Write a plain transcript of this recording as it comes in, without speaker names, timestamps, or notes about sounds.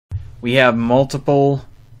We have multiple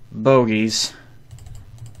bogeys.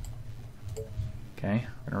 Okay,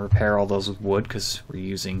 we're gonna repair all those with wood because we're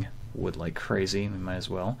using wood like crazy. We might as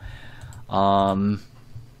well.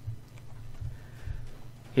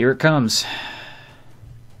 Here it comes.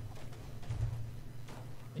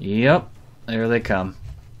 Yep, there they come.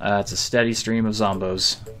 It's a steady stream of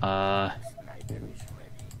zombos.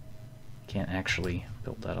 Can't actually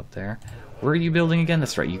build that up there. Where are you building again?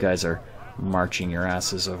 That's right, you guys are marching your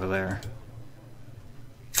asses over there.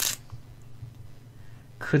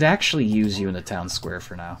 Could actually use you in the town square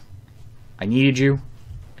for now. I needed you.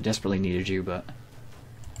 I desperately needed you, but...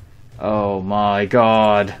 Oh my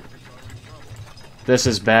god. This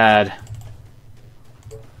is bad.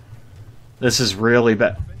 This is really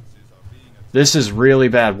bad. This is really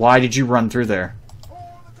bad. Why did you run through there?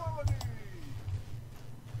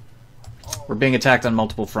 We're being attacked on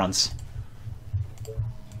multiple fronts.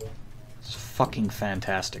 It's fucking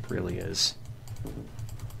fantastic, really is.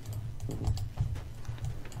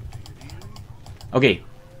 Okay.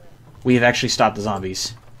 We have actually stopped the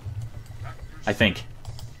zombies. I think.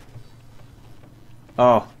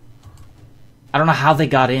 Oh. I don't know how they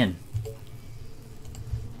got in.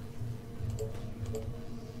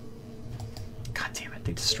 God damn it,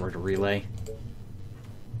 they destroyed a relay.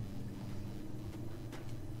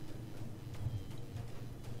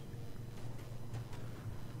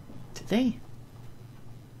 Did they?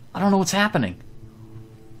 I don't know what's happening.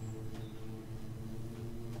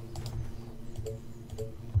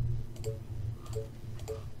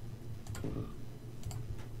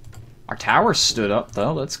 Our tower stood up,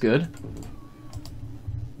 though. That's good.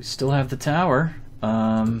 We still have the tower.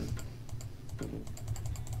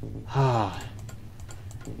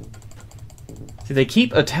 See, they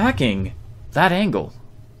keep attacking that angle.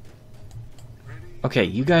 Okay,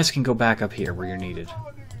 you guys can go back up here where you're needed.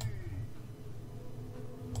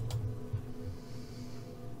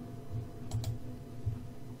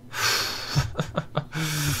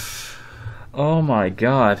 Oh my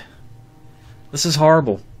god. This is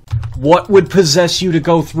horrible. What would possess you to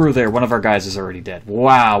go through there? One of our guys is already dead.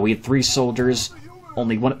 Wow, we had 3 soldiers.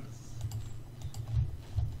 Only one...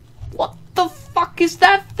 What the fuck is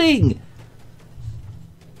that thing?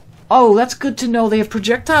 Oh, that's good to know they have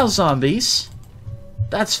projectile zombies.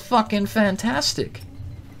 That's fucking fantastic.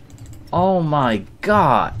 Oh my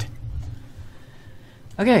god.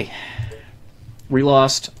 Okay. We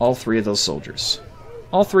lost all 3 of those soldiers.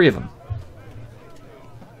 All 3 of them.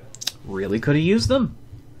 Really could have used them.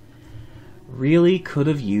 Really could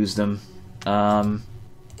have used them. I'm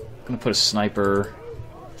gonna put a sniper,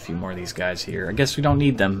 a few more of these guys here. I guess we don't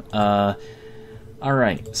need them.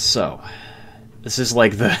 Alright, so this is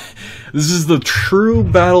like the true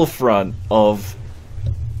battlefront of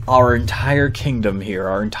our entire kingdom here,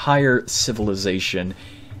 our entire civilization.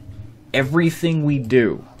 Everything we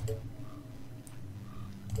do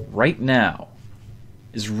right now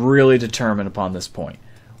is really determined upon this point.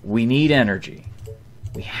 We need energy.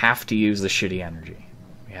 We have to use the shitty energy.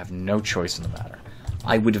 We have no choice in the matter.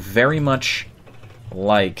 I would very much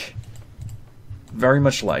like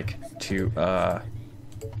to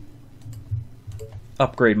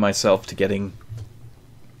upgrade myself to getting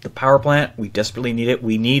the power plant. We desperately need it.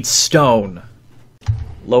 We need stone.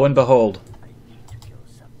 Lo and behold,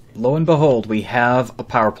 we have a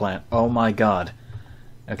power plant. Oh my god.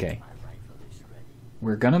 Okay.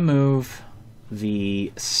 We're gonna move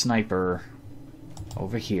the sniper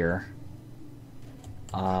over here.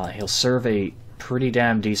 He'll serve a pretty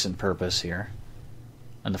damn decent purpose here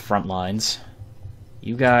on the front lines.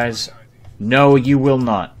 You guys... No, you will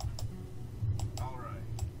not.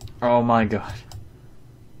 Oh my god.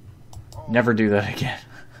 Never do that again.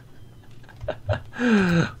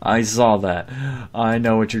 I saw that. I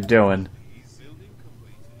know what you're doing.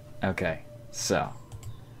 Okay, so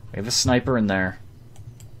we have a sniper in there.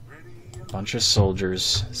 Bunch of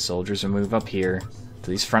soldiers. Soldiers will move up here to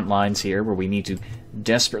these front lines here where we need to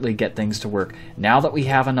desperately get things to work. Now that we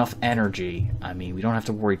have enough energy, I mean, we don't have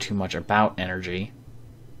to worry too much about energy,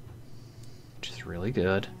 which is really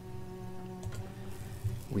good.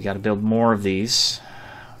 We got to build more of these,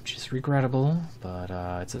 which is regrettable, but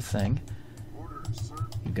it's a thing.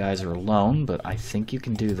 You guys are alone, but I think you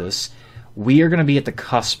can do this. We are going to be at the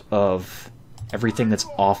cusp of everything that's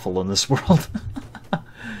awful in this world.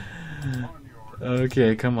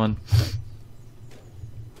 Okay, come on.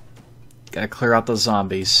 Gotta clear out those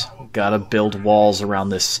zombies. Gotta build walls around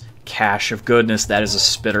this cache of goodness that is a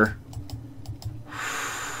spitter.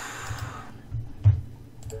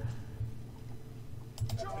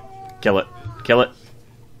 Kill it. Kill it.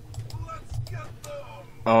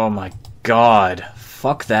 Oh my god.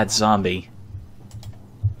 Fuck that zombie.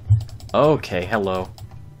 Okay, hello.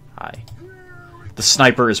 Hi. The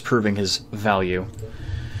sniper is proving his value.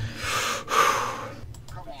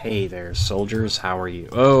 Hey there, soldiers. How are you?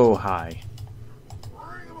 Oh, hi.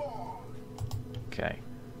 Okay.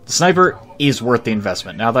 The sniper is worth the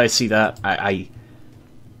investment. Now that I see that, I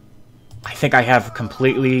think I have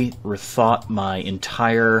completely rethought my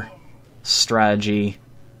entire strategy.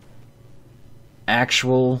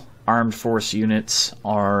 Actual armed force units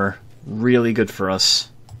are really good for us.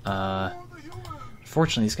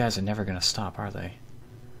 Fortunately, these guys are never going to stop, are they?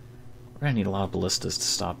 We're going to need a lot of ballistas to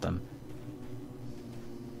stop them.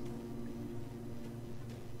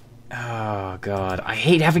 Oh, God. I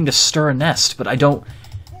hate having to stir a nest, but I don't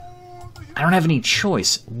have any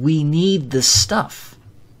choice. We need this stuff.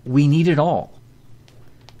 We need it all.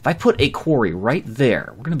 If I put a quarry right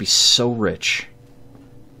there, we're going to be so rich.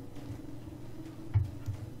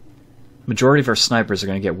 Majority of our snipers are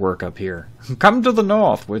going to get work up here. Come to the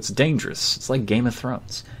north, where it's dangerous. It's like Game of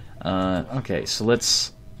Thrones. Okay, so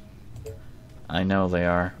let's... I know they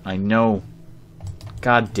are. I know.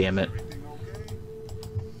 God damn it.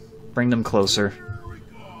 Bring them closer.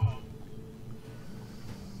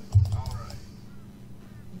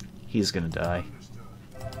 He's gonna die.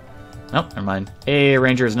 Nope, never mind. Hey,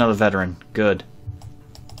 Ranger is another veteran. Good.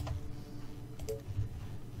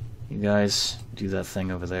 You guys do that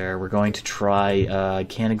thing over there. We're going to try... I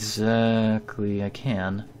can't exactly... I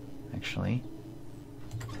can, actually.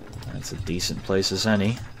 That's a decent place as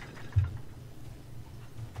any.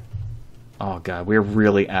 Oh god, we're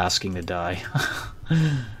really asking to die.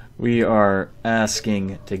 We are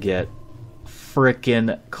asking to get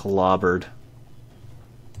frickin' clobbered.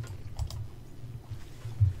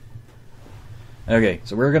 Okay,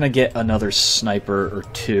 so we're gonna get another sniper or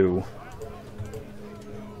two.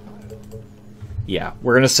 Yeah,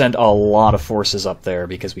 we're gonna send a lot of forces up there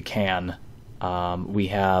because we can. We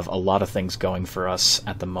have a lot of things going for us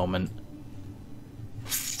at the moment.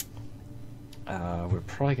 We're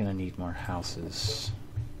probably gonna need more houses.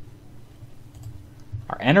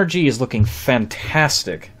 Our energy is looking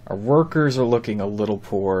fantastic. Our workers are looking a little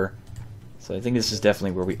poor. So I think this is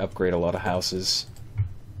definitely where we upgrade a lot of houses.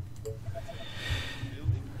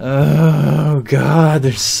 Oh god,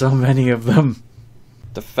 there's so many of them.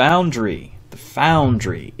 The foundry. The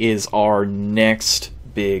foundry is our next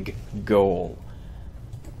big goal.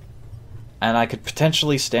 And I could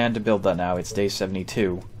potentially stand to build that now. It's day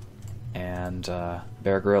 72. And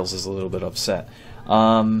Bear Grylls is a little bit upset.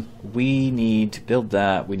 We need to build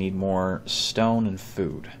that. We need more stone and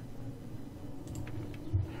food.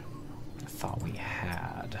 I thought we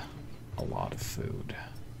had a lot of food.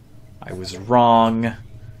 I was wrong.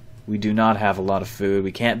 We do not have a lot of food.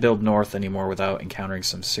 We can't build north anymore without encountering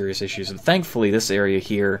some serious issues. And thankfully, this area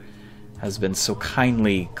here has been so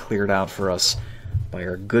kindly cleared out for us by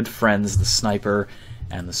our good friends, the sniper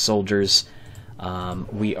and the soldiers.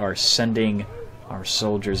 We are sending our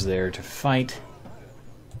soldiers there to fight.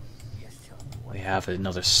 We have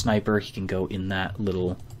another sniper. He can go in that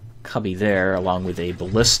little cubby there, along with a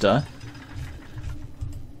ballista.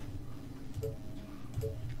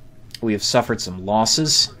 We have suffered some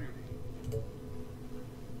losses.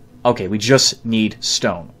 Okay, we just need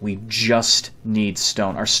stone. We just need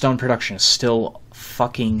stone. Our stone production is still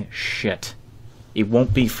fucking shit. It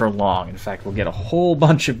won't be for long. In fact, we'll get a whole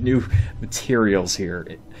bunch of new materials here.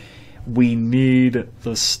 We need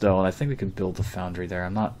the stone. I think we can build the foundry there.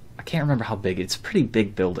 I can't remember how big. It's a pretty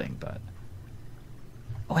big building, but...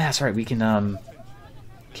 Oh yeah, that's right. We can,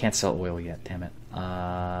 can't sell oil yet, damn it.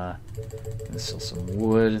 Gonna sell some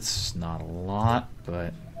wood. It's not a lot,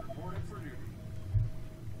 but...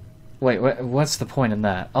 Wait, what's the point in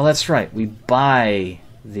that? Oh, that's right. We buy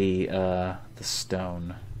the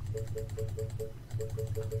stone.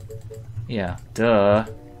 Yeah, duh.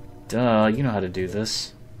 Duh, you know how to do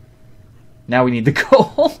this. Now we need the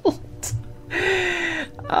gold!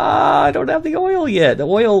 I don't have the oil yet. The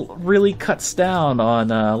oil really cuts down on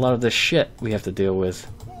a lot of the shit we have to deal with.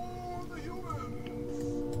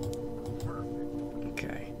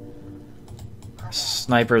 Okay. Our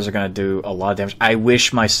snipers are gonna do a lot of damage. I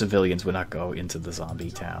wish my civilians would not go into the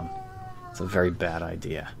zombie town. It's a very bad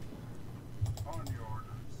idea.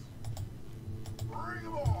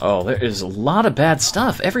 Oh, there is a lot of bad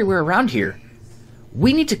stuff everywhere around here.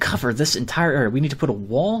 We need to cover this entire area. We need to put a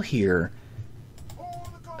wall here.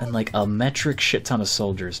 And like a metric shit ton of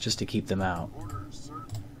soldiers just to keep them out.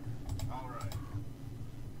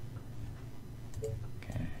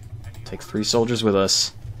 Okay. Take 3 soldiers with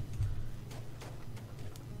us.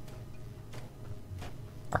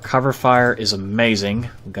 Our cover fire is amazing.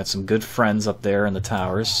 We've got some good friends up there in the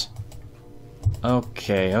towers.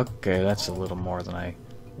 Okay, that's a little more than I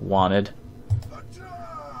wanted.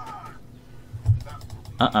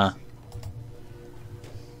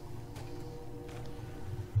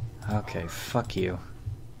 Okay, fuck you.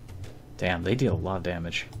 Damn, they deal a lot of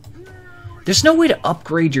damage. There's no way to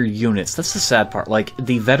upgrade your units. That's the sad part. Like,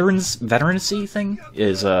 the veterancy thing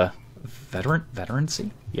is,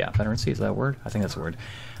 veterancy? Yeah, veterancy, is that a word? I think that's a word.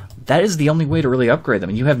 That is the only way to really upgrade them,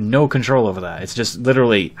 and you have no control over that. It's just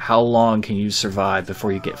literally, how long can you survive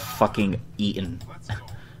before you get fucking eaten?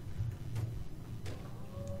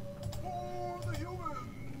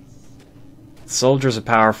 Soldiers are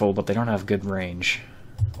powerful, but they don't have good range.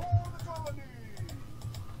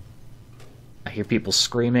 I hear people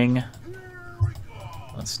screaming.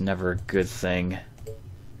 That's never a good thing.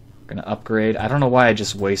 Gonna upgrade. I don't know why I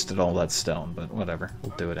just wasted all that stone, but whatever.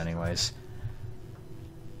 We'll do it anyways.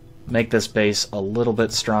 Make this base a little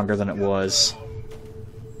bit stronger than it was.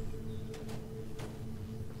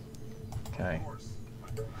 Okay.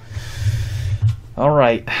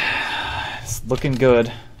 Alright. It's looking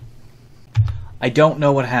good. I don't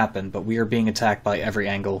know what happened, but we are being attacked by every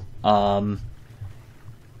angle. And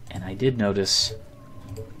I did notice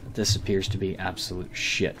that this appears to be absolute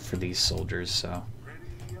shit for these soldiers, so...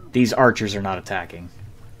 These archers are not attacking.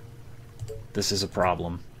 This is a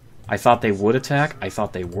problem. I thought they would attack. I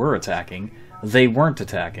thought they were attacking. They weren't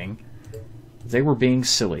attacking. They were being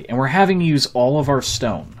silly. And we're having to use all of our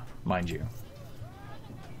stone, mind you.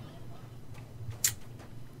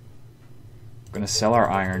 We're going to sell our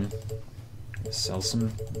iron. Sell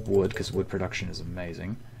some wood, because wood production is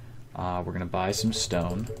amazing. We're going to buy some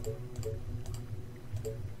stone.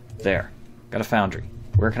 There. Got a foundry.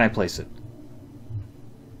 Where can I place it?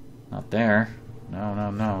 Not there. No,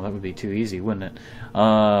 no, no. That would be too easy, wouldn't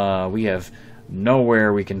it? We have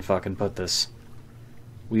nowhere we can fucking put this.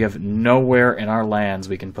 We have nowhere in our lands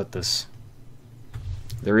we can put this.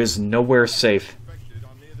 There is nowhere safe.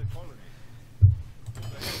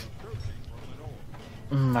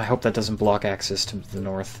 I hope that doesn't block access to the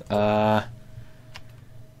north. Oh,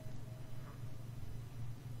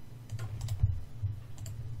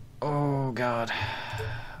 God.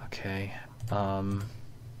 Okay.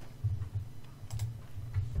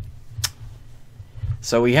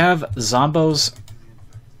 So we have Zombos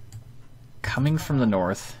coming from the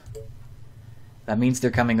north. That means they're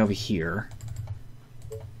coming over here.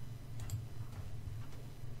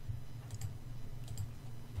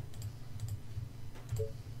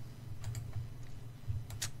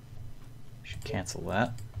 Should cancel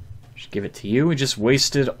that. Should give it to you. We just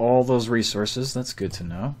wasted all those resources. That's good to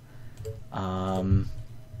know.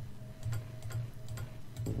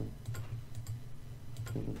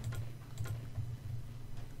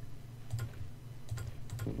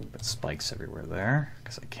 Put spikes everywhere there,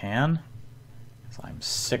 because I can. Because I'm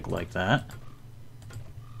sick like that.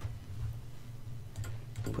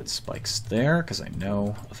 Put spikes there, because I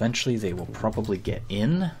know eventually they will probably get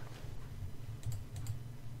in.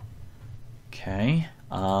 Okay.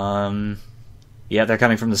 Yeah, they're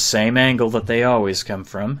coming from the same angle that they always come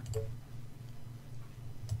from.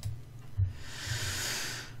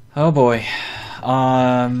 Oh boy.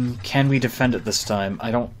 Can we defend it this time?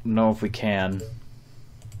 I don't know if we can.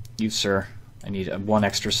 You, sir. I need one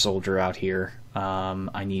extra soldier out here.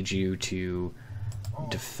 I need you to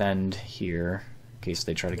defend here in case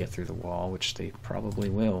they try to get through the wall, which they probably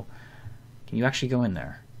will. Can you actually go in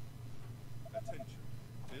there?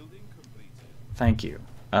 Thank you.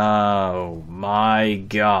 Oh my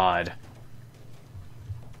god.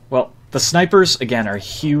 Well, the snipers, again, are a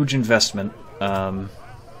huge investment. Oh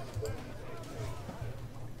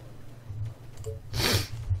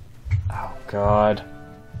god.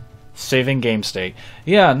 Saving game state.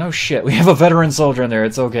 Yeah, no shit. We have a veteran soldier in there.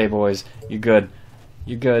 It's okay, boys. You're good.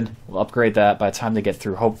 You're good. We'll upgrade that. By the time they get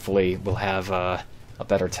through, hopefully, we'll have a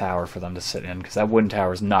better tower for them to sit in, because that wooden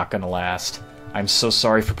tower is not going to last. I'm so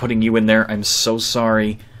sorry for putting you in there. I'm so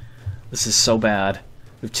sorry. This is so bad.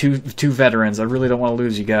 We have two veterans. I really don't want to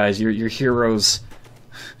lose you guys. You're heroes.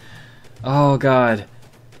 Oh, God.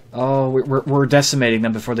 Oh, we're decimating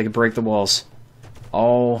them before they can break the walls.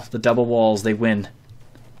 Oh, the double walls. They win.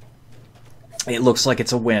 It looks like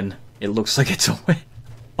it's a win. It looks like it's a win.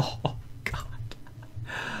 Oh, God.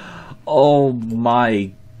 Oh,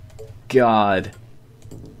 my God.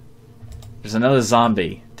 There's another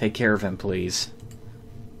zombie. Take care of him, please.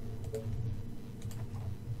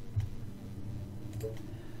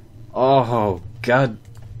 Oh, God.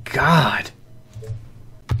 God.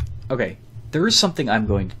 Okay, there is something I'm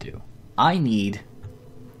going to do. I need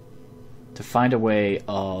to find a way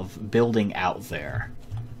of building out there.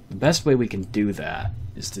 The best way we can do that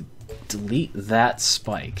is to delete that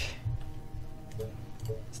spike.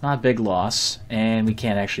 Let's It's not a big loss, and we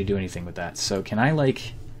can't actually do anything with that. So can I,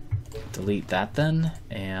 like, delete that then,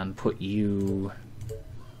 and put you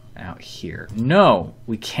out here? No,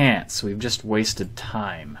 we can't, so we've just wasted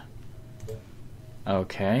time.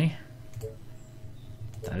 Okay.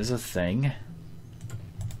 That is a thing.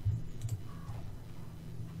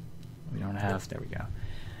 We don't have... There we go.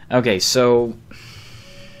 Okay, so...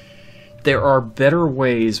 there are better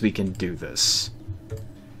ways we can do this.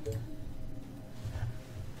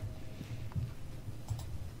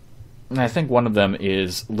 And I think one of them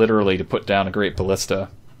is literally to put down a Great Ballista.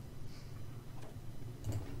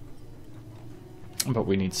 But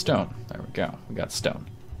we need stone. There we go. We got stone.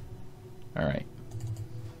 Alright.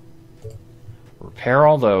 Repair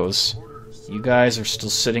all those. You guys are still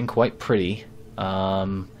sitting quite pretty.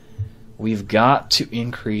 We've got to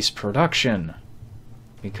increase production.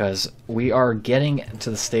 Because we are getting to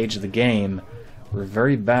the stage of the game where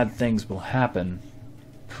very bad things will happen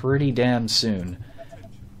pretty damn soon.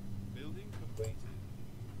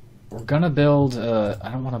 We're gonna build,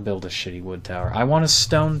 I don't want to build a shitty wood tower. I want a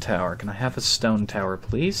stone tower. Can I have a stone tower,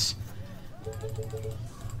 please?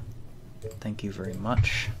 Thank you very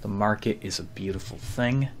much. The market is a beautiful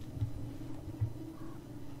thing.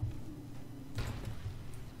 I'm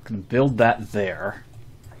gonna build that there.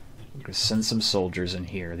 I'm gonna send some soldiers in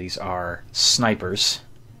here. These are snipers.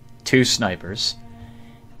 2 snipers.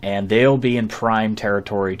 And they'll be in prime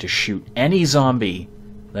territory to shoot any zombie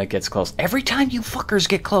that gets close. Every time you fuckers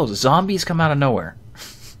get close, zombies come out of nowhere.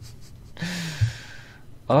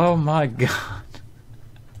 Oh my god.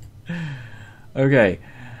 Okay.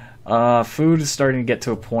 Food is starting to get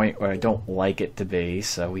to a point where I don't like it to be,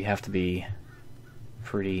 so we have to be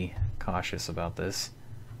pretty cautious about this.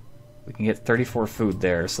 We can get 34 food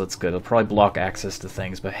there, so that's good. It'll probably block access to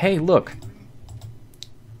things, but hey, look!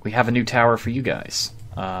 We have a new tower for you guys.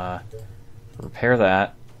 Repair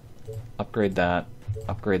that. Upgrade that.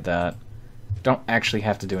 Upgrade that. Don't actually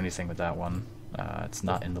have to do anything with that one. It's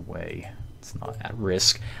not in the way. It's not at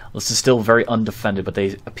risk. This is still very undefended, but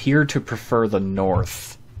they appear to prefer the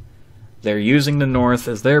north. They're using the north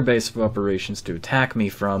as their base of operations to attack me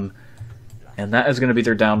from, and that is going to be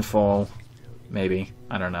their downfall. Maybe.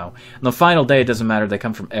 I don't know. On the final day, it doesn't matter. They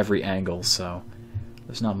come from every angle, so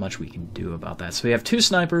there's not much we can do about that. So we have 2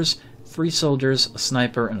 snipers, 3 soldiers, a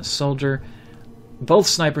sniper, and a soldier. Both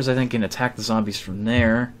snipers, I think, can attack the zombies from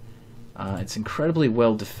there. It's incredibly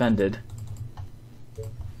well defended. I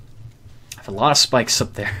have a lot of spikes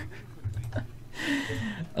up there.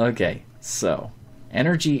 Okay, so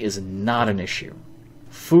energy is not an issue.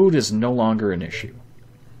 Food is no longer an issue.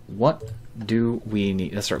 What do we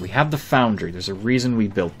need? That's right, we have the foundry. There's a reason we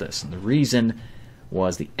built this, and the reason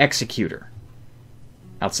was the executor.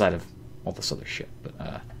 Outside of all this other shit,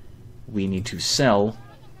 but we need to sell.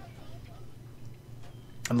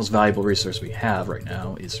 The most valuable resource we have right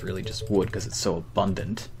now is really just wood because it's so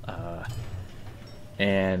abundant,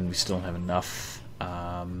 and we still don't have enough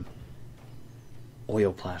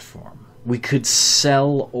oil platform. We could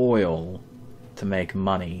sell oil to make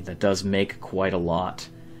money. That does make quite a lot.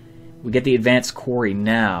 We get the advanced quarry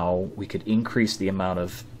now. We could increase the amount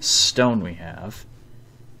of stone we have.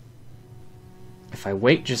 If I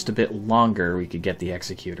wait just a bit longer, we could get the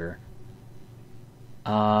executor.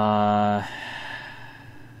 But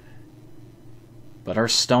our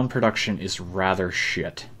stone production is rather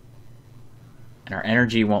shit. And our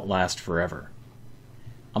energy won't last forever.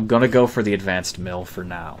 I'm gonna go for the advanced mill for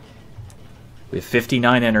now. We have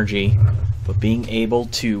 59 energy, but being able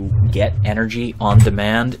to get energy on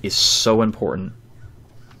demand is so important.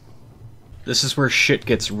 This is where shit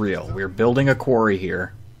gets real. We're building a quarry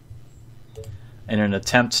here in an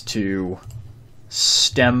attempt to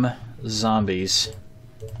stem zombies.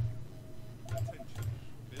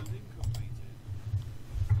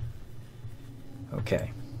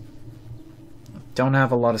 Okay. Don't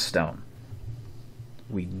have a lot of stone.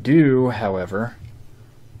 We do, however...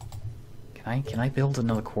 Can I build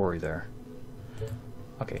another quarry there?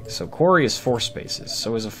 Okay, so quarry is 4 spaces,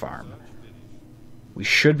 so is a farm. We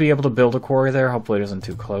should be able to build a quarry there. Hopefully it isn't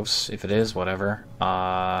too close. If it is, whatever.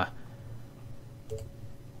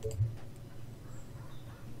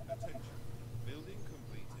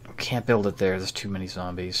 Can't build it there. There's too many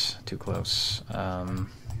zombies. Too close.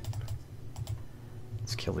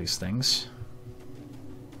 Let's kill these things.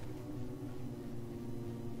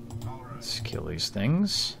 Let's kill these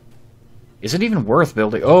things. Is it even worth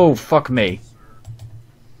building? Oh, fuck me.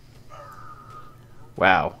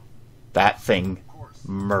 Wow. That thing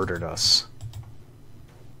murdered us.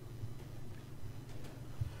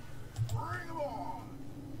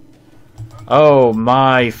 Oh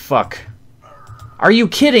my fuck. Are you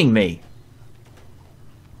kidding me?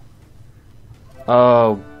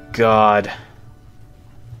 Oh, God.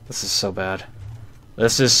 This is so bad.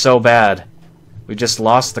 This is so bad. We just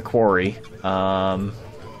lost the quarry. And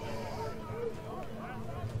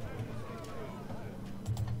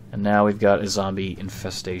now we've got a zombie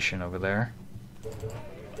infestation over there.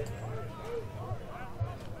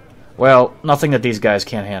 Well, nothing that these guys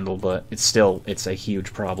can't handle, but it's a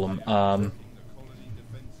huge problem.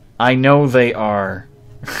 I know they are.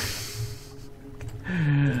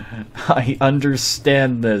 I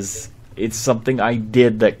understand this. It's something I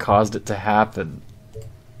did that caused it to happen.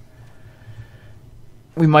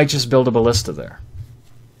 We might just build a ballista there.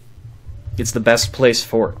 It's the best place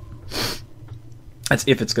for it. That's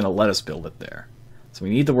if it's going to let us build it there. So we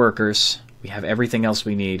need the workers. We have everything else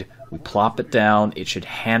we need. We plop it down. It should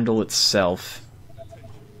handle itself.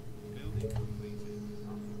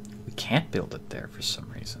 We can't build it there for some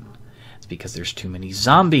reason. It's because there's too many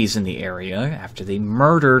zombies in the area after they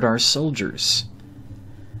murdered our soldiers.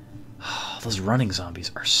 Oh, those running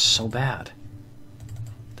zombies are so bad.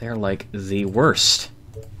 They're like the worst.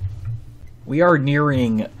 We are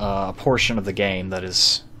nearing a portion of the game that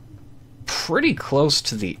is pretty close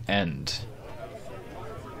to the end.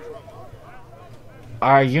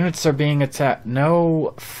 Our units are being attacked.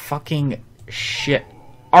 No fucking shit.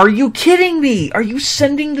 Are you kidding me? Are you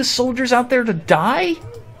sending the soldiers out there to die?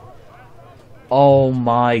 Oh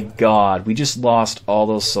my god. We just lost all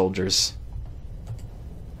those soldiers.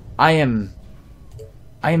 I am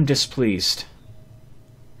displeased.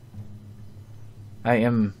 I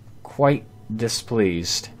am quite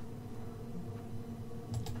displeased.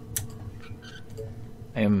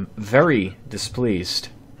 I am very displeased.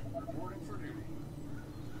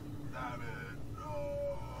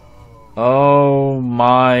 Oh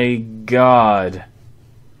my god.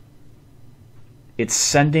 It's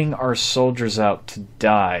sending our soldiers out to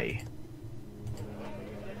die.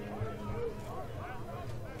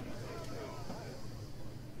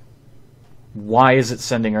 Why is it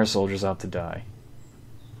sending our soldiers out to die?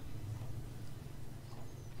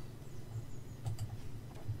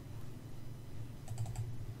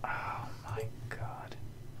 Oh my god.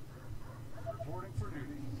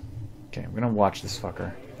 Okay, I'm gonna watch this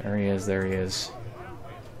fucker. There he is, there he is.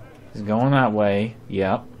 He's going that way.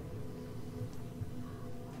 Yep.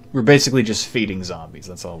 We're basically just feeding zombies.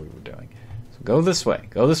 That's all we were doing. So go this way.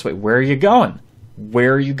 Go this way. Where are you going?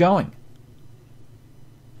 Where are you going?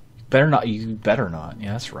 You better not. You better not.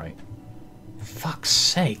 Yeah, that's right. For fuck's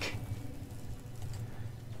sake.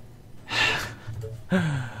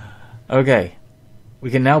 Okay. We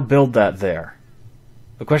can now build that there.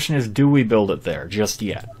 The question is, do we build it there just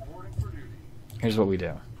yet? Here's what we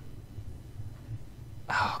do.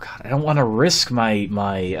 Oh god, I don't want to risk my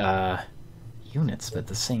units, but at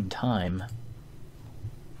the same time,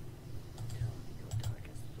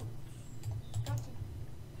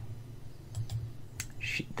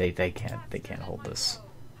 they can't hold this.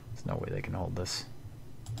 There's no way they can hold this.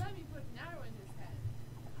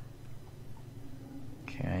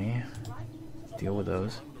 Okay, let's deal with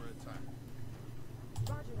those.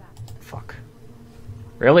 Fuck.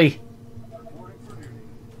 Really?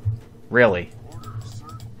 Really?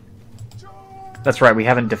 That's right, we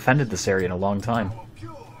haven't defended this area in a long time.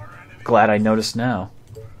 Glad I noticed now.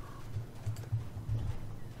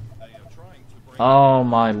 Oh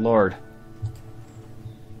my lord.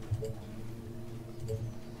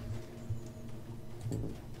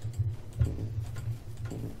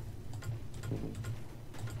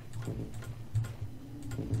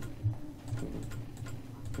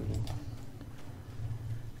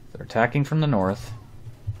 They're attacking from the north.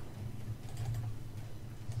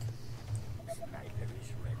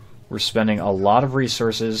 We're spending a lot of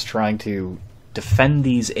resources trying to defend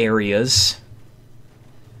these areas.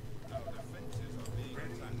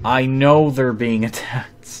 I know they're being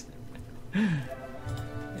attacked.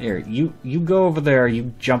 Here, you go over there,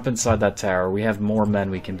 you jump inside that tower. We have more men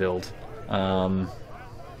we can build. I'm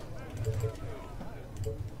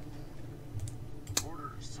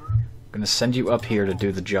gonna send you up here to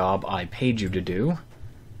do the job I paid you to do.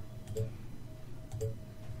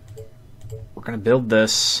 We're gonna build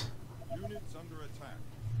this.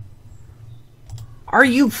 Are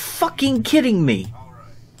you fucking kidding me?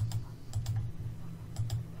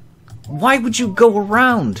 Why would you go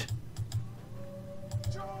around?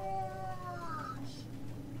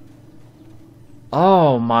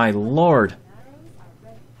 Oh my lord.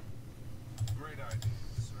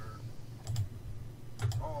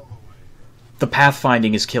 The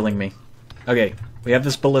pathfinding is killing me. Okay, we have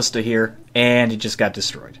this ballista here, and it just got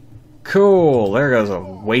destroyed. Cool, there goes a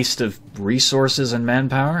waste of resources and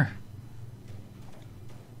manpower.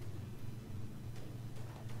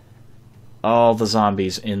 All the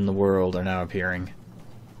zombies in the world are now appearing.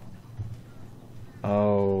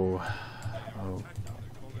 Oh. Oh.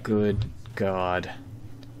 Good God.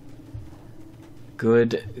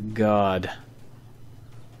 Good God.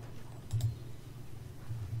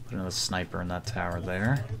 Put another sniper in that tower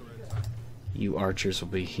there. You archers will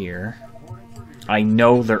be here. I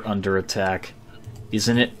know they're under attack.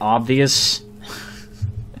 Isn't it obvious?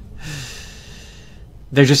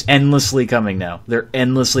 They're just endlessly coming now. They're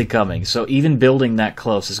endlessly coming. So even building that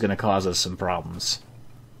close is going to cause us some problems.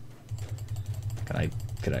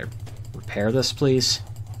 Could I repair this, please?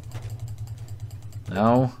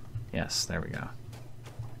 No? Yes, there we go.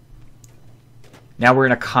 Now we're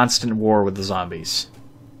in a constant war with the zombies.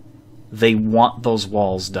 They want those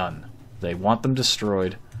walls done. They want them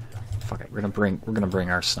destroyed. Fuck it, we're gonna bring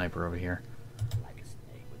our sniper over here.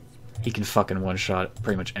 He can fucking one-shot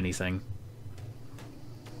pretty much anything.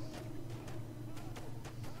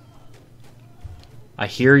 I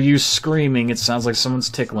hear you screaming. It sounds like someone's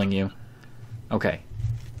tickling you. Okay.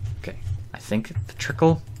 Okay. I think the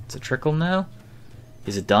trickle... It's a trickle now?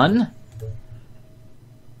 Is it done?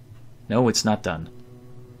 No, it's not done.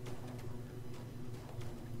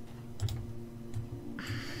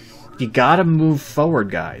 You gotta move forward,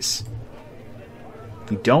 guys. If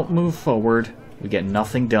we don't move forward, we get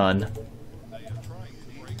nothing done.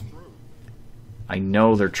 I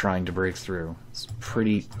know they're trying to break through. It's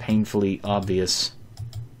pretty painfully obvious.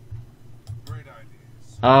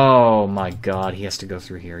 Oh my God, he has to go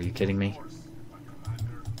through here. Are you kidding me?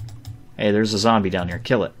 Hey, there's a zombie down here.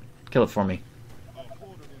 Kill it. Kill it for me.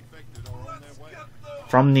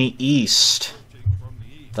 From the east.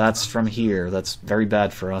 That's from here. That's very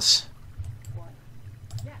bad for us.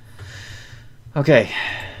 Okay.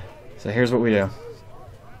 So here's what we do.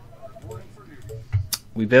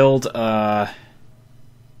 We build a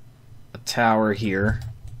tower here.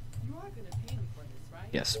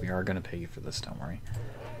 Yes, we are going to pay you for this, don't worry.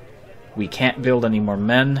 We can't build any more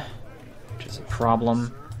men, which is a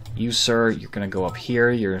problem. You, sir, you're going to go up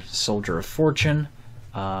here. You're a soldier of fortune.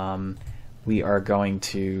 We are going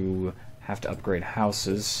to have to upgrade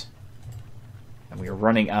houses. And we are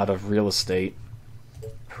running out of real estate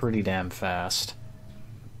pretty damn fast.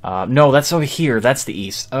 No, that's over here. That's the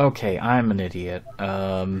east. Okay, I'm an idiot.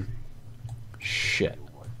 Shit.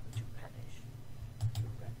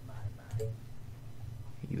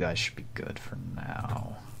 You guys should be good for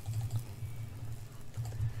now.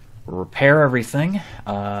 We'll repair everything.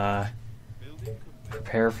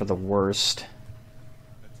 Prepare for the worst.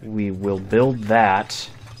 We will build that,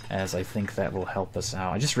 as I think that will help us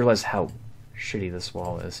out. I just realized how shitty this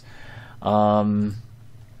wall is. We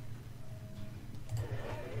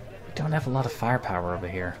don't have a lot of firepower over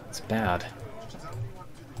here. It's bad.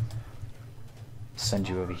 Send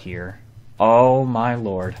you over here. Oh my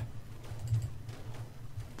lord.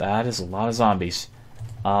 That is a lot of zombies.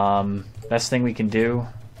 Best thing we can do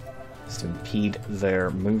is to impede their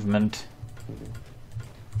movement.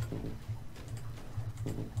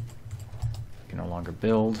 We can no longer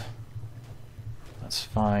build. That's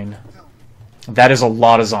fine. That is a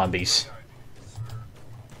lot of zombies.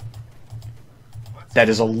 That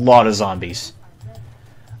is a lot of zombies.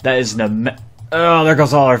 That is an oh, there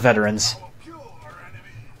goes all our veterans.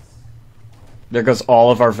 There goes all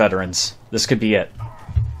of our veterans. This could be it.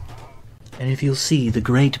 And if you'll see the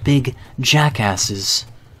great big jackasses.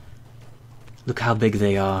 Look how big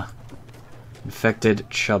they are. Infected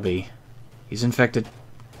chubby. He's infected.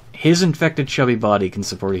 His infected chubby body can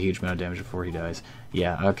support a huge amount of damage before he dies.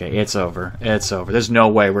 Yeah, okay, it's over. It's over. There's no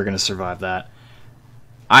way we're going to survive that.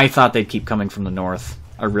 I thought they'd keep coming from the north.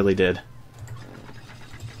 I really did.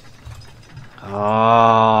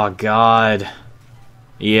 Oh, God.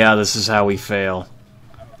 Yeah, this is how we fail.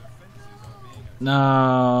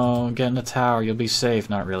 No, get in the tower. You'll be safe.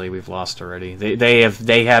 Not really. We've lost already. They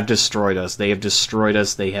have destroyed us. They have destroyed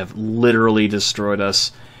us. They have literally destroyed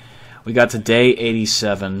us. We got to day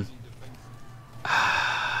 87.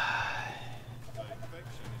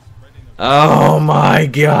 Oh my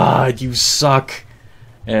God, you suck.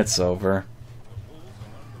 It's over.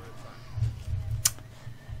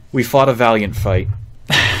 We fought a valiant fight.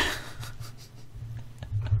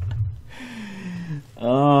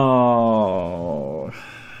 Oh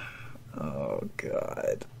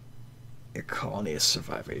God. Your colony has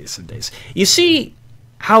survived 87 days. You see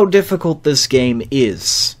how difficult this game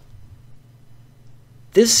is.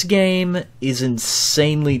 This game is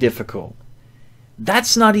insanely difficult.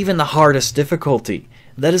 That's not even the hardest difficulty.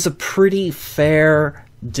 That is a pretty fair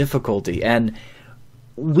difficulty. And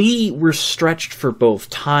we were stretched for both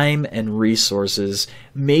time and resources.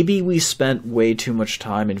 Maybe we spent way too much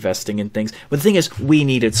time investing in things. But the thing is, we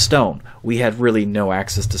needed stone. We had really no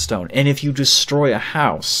access to stone. And if you destroy a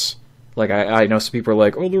house, like I know some people are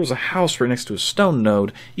like, oh, there was a house right next to a stone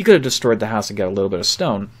node. You could have destroyed the house and got a little bit of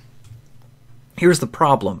stone. Here's the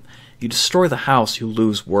problem. You destroy the house, you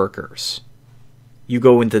lose workers. You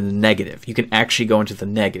go into the negative. You can actually go into the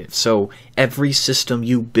negative. So every system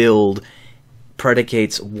you build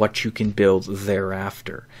predicates what you can build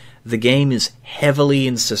thereafter. The game is heavily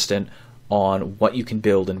insistent on what you can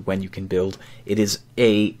build and when you can build. It is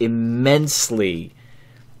a immensely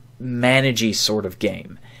managey sort of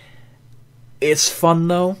game. It's fun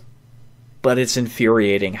though, but it's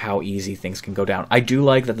infuriating how easy things can go down. I do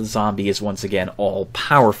like that the zombie is once again all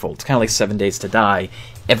powerful. It's kind of like 7 Days to Die.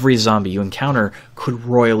 Every zombie you encounter could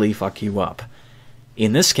royally fuck you up.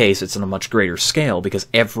 In this case, it's on a much greater scale because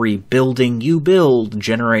every building you build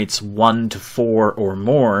generates 1 to 4 or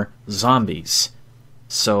more zombies.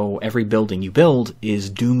 So every building you build is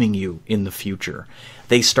dooming you in the future.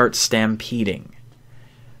 They start stampeding.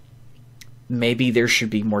 Maybe there should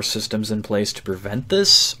be more systems in place to prevent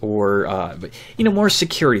this, or, more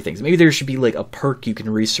security things. Maybe there should be, like, a perk you can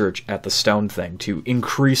research at the stone thing to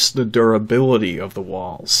increase the durability of the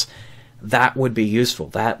walls. That would be useful.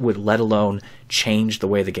 That would, let alone change the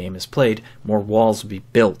way the game is played. More walls would be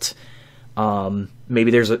built.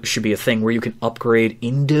 Maybe should be a thing where you can upgrade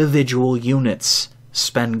individual units,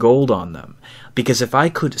 spend gold on them. Because if I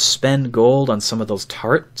could spend gold on some of those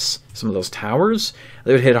turrets, some of those towers,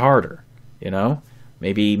 they would hit harder.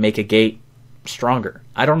 Maybe make a gate stronger.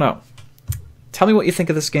 I don't know. Tell me what you think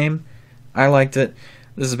of this game. I liked it.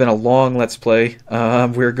 This has been a long Let's Play.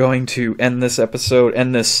 We're going to end this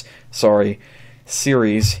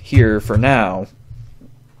series here for now.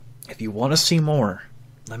 If you want to see more,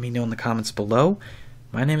 let me know in the comments below.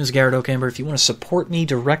 My name is Garrett Okamber. If you want to support me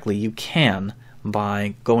directly, you can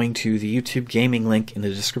by going to the YouTube gaming link in the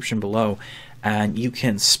description below, and you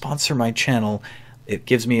can sponsor my channel. It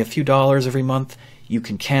gives me a few dollars every month. You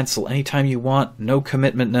can cancel anytime you want. No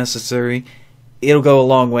commitment necessary. It'll go a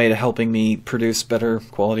long way to helping me produce better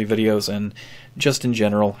quality videos and just in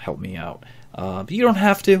general help me out. But you don't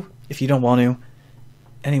have to if you don't want to.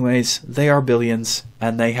 Anyways, they are billions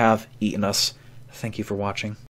and they have eaten us. Thank you for watching.